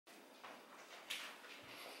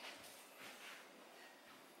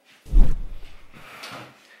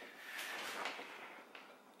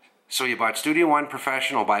So you bought Studio One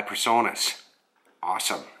Professional by Presonus.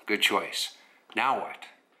 Awesome. Good choice. Now what?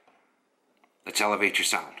 Let's elevate your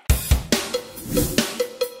sound.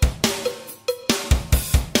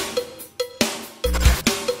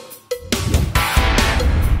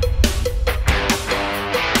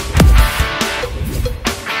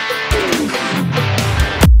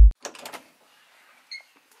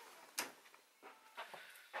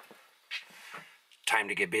 Time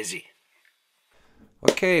to get busy.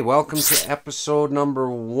 Okay, welcome to episode number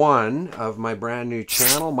 1 of my brand new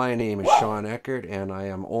channel. My name is Sean Eckert and I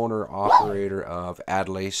am owner-operator of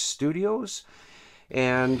Adelaide Studios.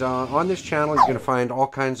 And on this channel you're going to find all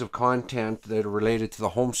kinds of content that are related to the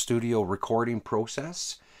home studio recording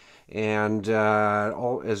process. And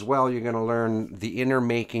as well, you're going to learn the inner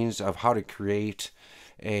makings of how to create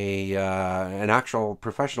an actual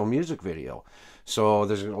professional music video. So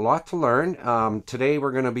there's a lot to learn. Today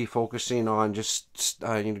we're going to be focusing on just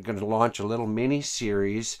going to launch a little mini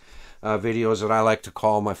series videos that I like to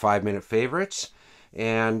call my 5-minute favorites.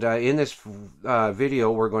 And in this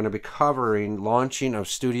video we're going to be covering launching of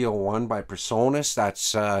Studio One by Presonus.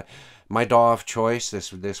 That's my DAW of choice.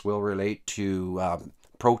 This will relate to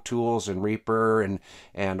Pro Tools and Reaper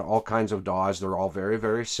and all kinds of DAWs. They're all very,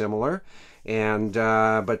 very similar. And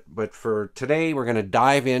but for today we're going to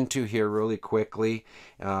dive into here really quickly.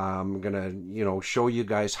 I'm going to show you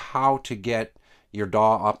guys how to get your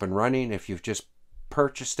DAW up and running if you've just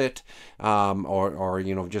purchased it or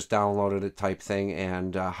just downloaded it type thing,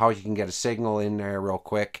 and how you can get a signal in there real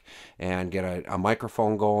quick and get a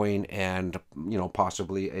microphone going and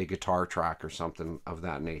possibly a guitar track or something of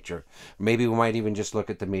that nature. Maybe we might even just look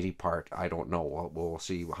at the MIDI part. I don't know. We'll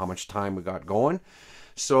see how much time we got going.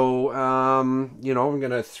 So, I'm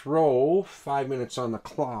going to throw 5 minutes on the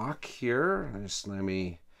clock here. Just let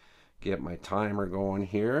me get my timer going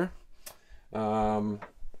here. Yeah,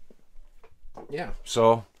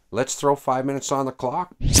 so let's throw 5 minutes on the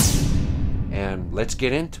clock and let's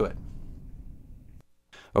get into it.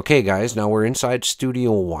 Okay guys, now we're inside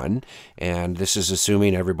Studio One, and this is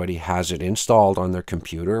assuming everybody has it installed on their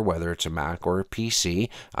computer, whether it's a Mac or a PC.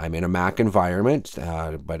 I'm in a Mac environment,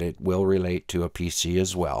 but it will relate to a PC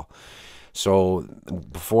as well. So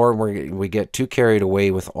before we get too carried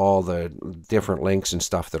away with all the different links and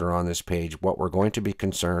stuff that are on this page, what we're going to be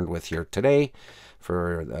concerned with here today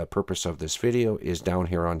for the purpose of this video is down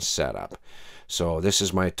here on setup. So this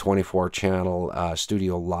is my 24 channel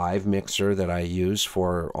Studio Live mixer that I use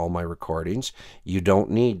for all my recordings. You don't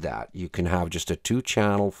need that. You can have just a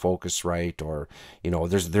 2-channel Focusrite, or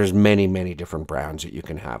there's many different brands that you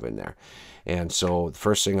can have in there. And so the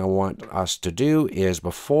first thing I want us to do is,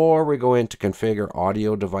 before we go into configure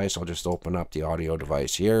audio device, I'll just open up the audio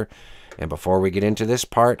device here. And before we get into this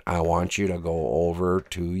part, I want you to go over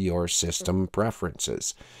to your system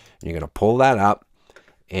preferences. You're going to pull that up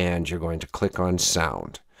and you're going to click on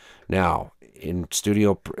sound. Now, in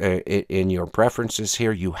your preferences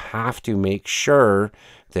here, you have to make sure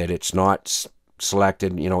that it's not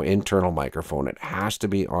selected, internal microphone. It has to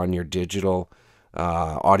be on your digital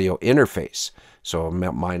audio interface. So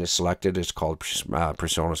mine is selected. It's called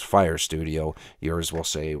Presonus Fire Studio. Yours will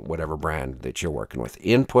say whatever brand that you're working with.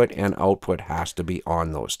 Input and output has to be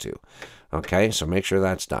on those two. Okay, so make sure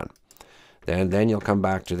that's done. Then you'll come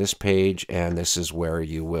back to this page, and this is where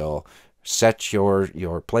you will set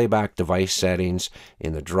your playback device settings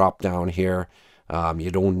in the drop down here. You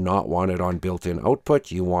do not want it on built-in output.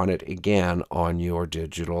 You want it again on your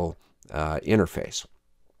digital interface.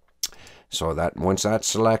 So that once that's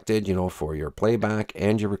selected, for your playback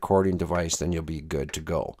and your recording device, then you'll be good to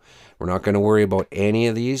go. We're not going to worry about any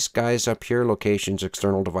of these guys up here, locations,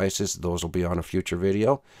 external devices. Those will be on a future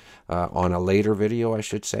video, on a later video, I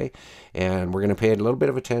should say. And we're going to pay a little bit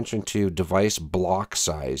of attention to device block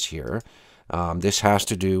size here. This has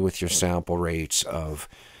to do with your sample rates of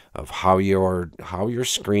how your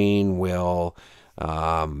screen will.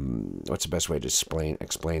 What's the best way to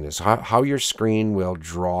explain this? How your screen will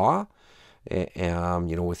draw.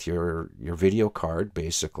 With your video card,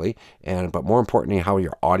 basically, but more importantly, how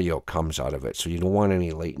your audio comes out of it. So you don't want any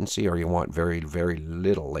latency, or you want very, very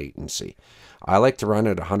little latency. I like to run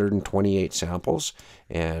at 128 samples,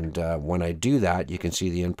 and when I do that, you can see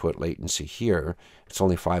the input latency here. It's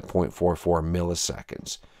only 5.44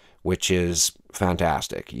 milliseconds, which is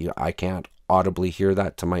fantastic. I can't audibly hear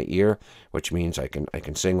that to my ear, which means I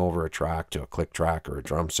can sing over a track, to a click track or a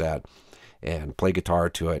drum set, and play guitar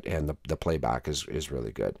to it, and the playback is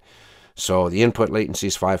really good. So the input latency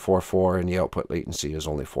is 544 and the output latency is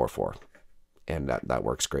only 44, and that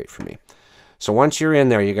works great for me. So once you're in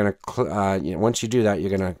there, you're going to once you do that,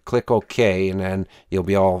 you're going to click OK, and then you'll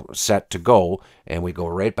be all set to go. And we go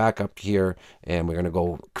right back up here, and we're going to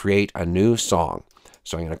go create a new song.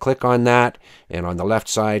 So I'm going to click on that, and on the left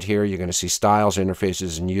side here, you're going to see Styles,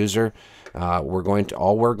 Interfaces, and User. All we're going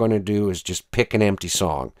to do is just pick an empty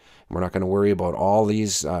song. We're not going to worry about all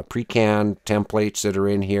these pre-canned templates that are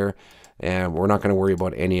in here, and we're not going to worry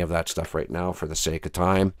about any of that stuff right now for the sake of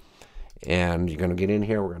time. And you're going to get in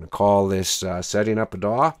here. We're going to call this Setting Up a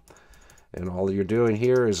DAW, and all you're doing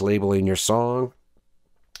here is labeling your song,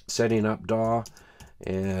 Setting Up DAW.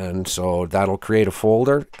 And so that'll create a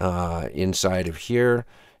folder inside of here.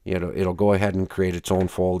 It'll go ahead and create its own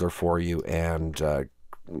folder for you and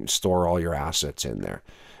store all your assets in there.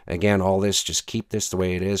 Again, all this, just keep this the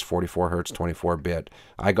way it is, 44 hertz, 24-bit.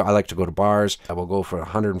 I like to go to bars. I will go for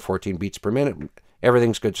 114 beats per minute.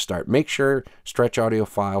 Everything's good to start. Make sure stretch audio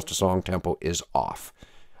files to song tempo is off.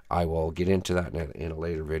 I will get into that in a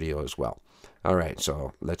later video as well. All right,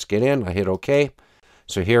 so let's get in. I hit OK.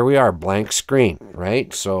 So here we are, blank screen,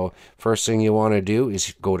 right? So first thing you want to do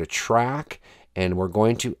is go to track, and we're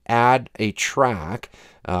going to add a track.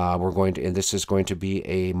 And this is going to be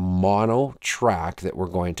a mono track that we're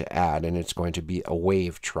going to add, and it's going to be a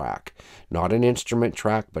wave track, not an instrument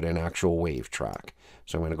track, but an actual wave track.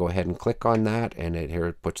 So I'm going to go ahead and click on that, and here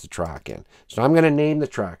it puts the track in. So I'm going to name the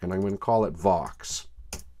track, and I'm going to call it Vox.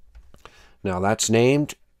 Now that's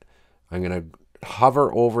named. I'm going to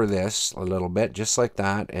hover over this a little bit, just like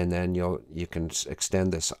that, and then you can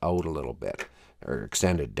extend this out a little bit, or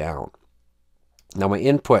extend it down. Now my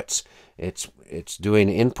inputs, it's doing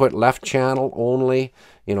input left channel only,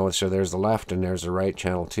 so there's the left and there's the right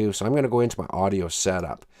channel too. So I'm going to go into my audio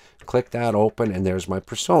setup, click that open, and there's my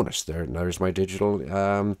PreSonus. There's my digital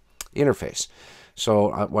interface. So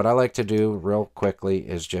what I like to do real quickly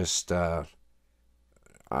is just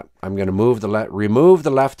I'm going to remove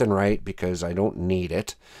the left and right because I don't need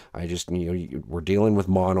it. I just, we're dealing with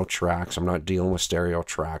mono tracks. I'm not dealing with stereo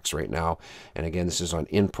tracks right now. And again, this is on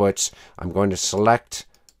inputs. I'm going to select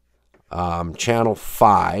channel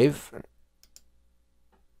 5.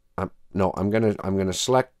 No, I'm going to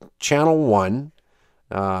select channel 1,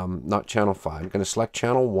 not channel 5. I'm going to select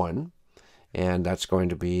channel 1, and that's going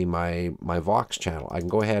to be my Vox channel. I can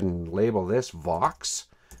go ahead and label this Vox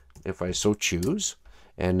if I so choose.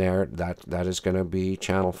 And that is going to be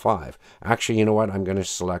channel 5. Actually, you know what? I'm going to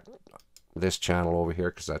select this channel over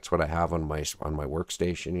here because that's what I have on my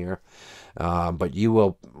workstation here. But you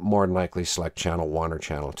will more than likely select channel 1 or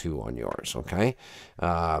channel 2 on yours. Okay.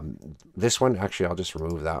 This one, actually, I'll just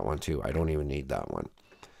remove that one too. I don't even need that one.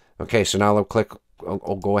 Okay. So now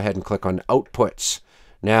I'll go ahead and click on outputs.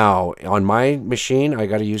 Now, on my machine, I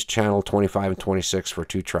got to use channel 25 and 26 for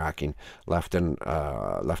 2 tracking, left and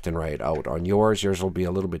right out. On yours will be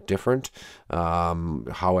a little bit different.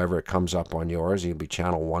 However it comes up on yours, it'll be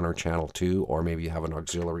channel 1 or channel 2, or maybe you have an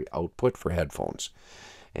auxiliary output for headphones.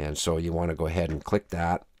 And so you want to go ahead and click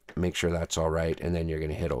that, make sure that's all right, and then you're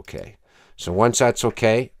going to hit OK. So once that's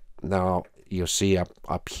OK, now you'll see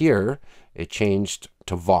up here, it changed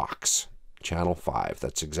to Vox, channel 5.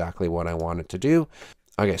 That's exactly what I wanted to do.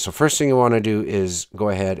 Okay, so first thing you want to do is go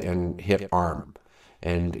ahead and hit ARM.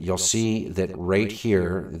 And you'll see that right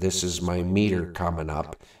here, this is my meter coming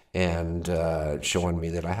up and showing me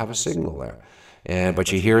that I have a signal there.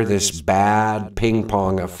 But you hear this bad ping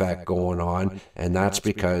pong effect going on, and that's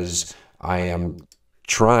because I am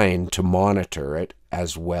trying to monitor it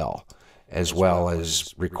as well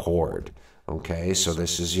as record. Okay, so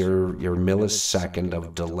this is your millisecond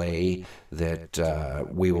of delay that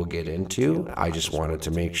we will get into. I just wanted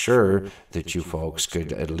to make sure that you folks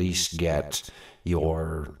could at least get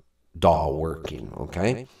your DAW working,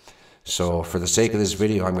 okay? So for the sake of this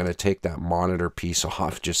video, I'm going to take that monitor piece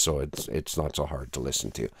off just so it's not so hard to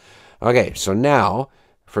listen to. Okay, so now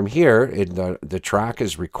from here, the track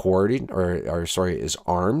is recording, is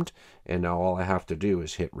armed, and now all I have to do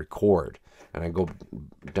is hit record. And I go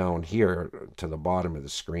down here to the bottom of the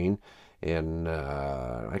screen, and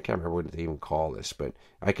I can't remember what they even call this, but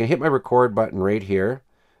I can hit my record button right here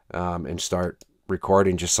and start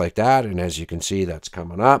recording just like that. And as you can see, that's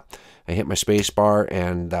coming up. I hit my space bar,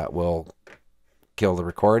 and that will kill the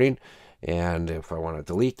recording. And if I want to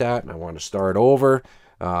delete that and I want to start over,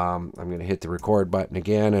 I'm going to hit the record button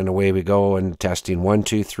again, and away we go, and testing 1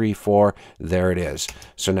 2 3 4. There it is.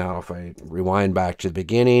 So now if I rewind back to the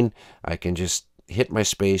beginning, I can just hit my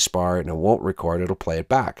space bar and it won't record, it'll play it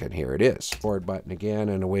back, and here it is. Record button again,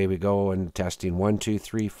 and away we go, and testing 1 2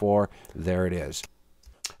 3 4. There it is.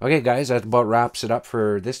 Okay guys, that about wraps it up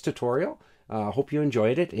for this tutorial. Hope you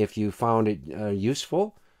enjoyed it. If you found it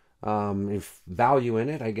useful, if value in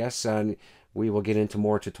it, I guess, we will get into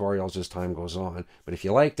more tutorials as time goes on. But if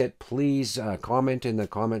you liked it, please comment in the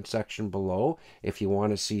comment section below if you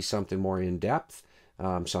want to see something more in depth,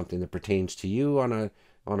 something that pertains to you on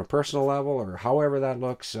a personal level, or however that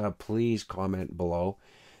looks. Please comment below.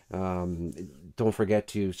 Don't forget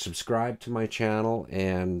to subscribe to my channel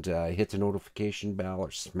and hit the notification bell,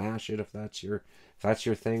 or smash it if that's your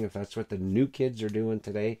thing, if that's what the new kids are doing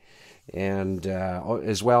today. And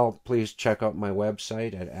as well, please check out my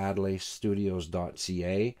website at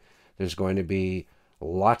adelastudios.ca. There's going to be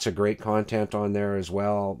lots of great content on there as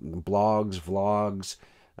well, blogs, vlogs.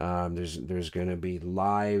 There's going to be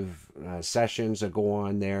live sessions that go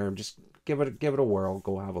on there. Just give it a whirl.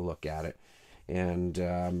 Go have a look at it.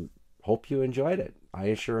 And hope you enjoyed it.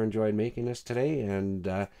 I sure enjoyed making this today,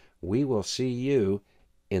 and we will see you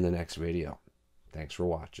in the next video. Thanks for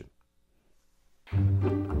watching.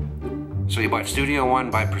 So you bought Studio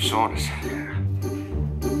One by Personas.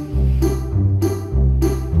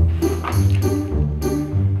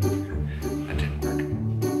 That didn't work.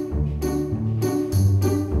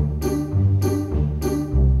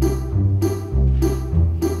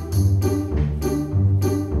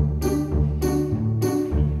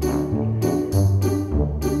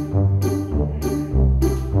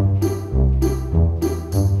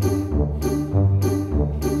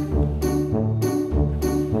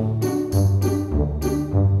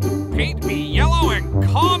 Paint me yellow and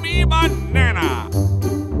call me banana.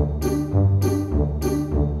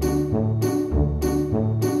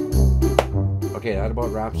 Okay, that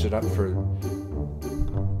about wraps it up for...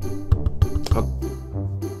 Oh.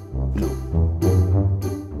 No.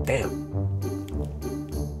 Damn.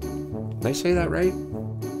 Did I say that right?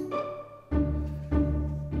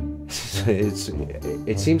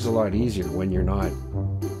 It seems a lot easier when you're not,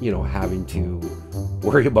 you know, having to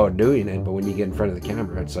worry about doing it, but when you get in front of the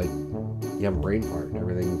camera, it's like you have a brain fart and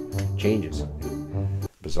everything changes.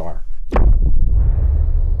 Bizarre.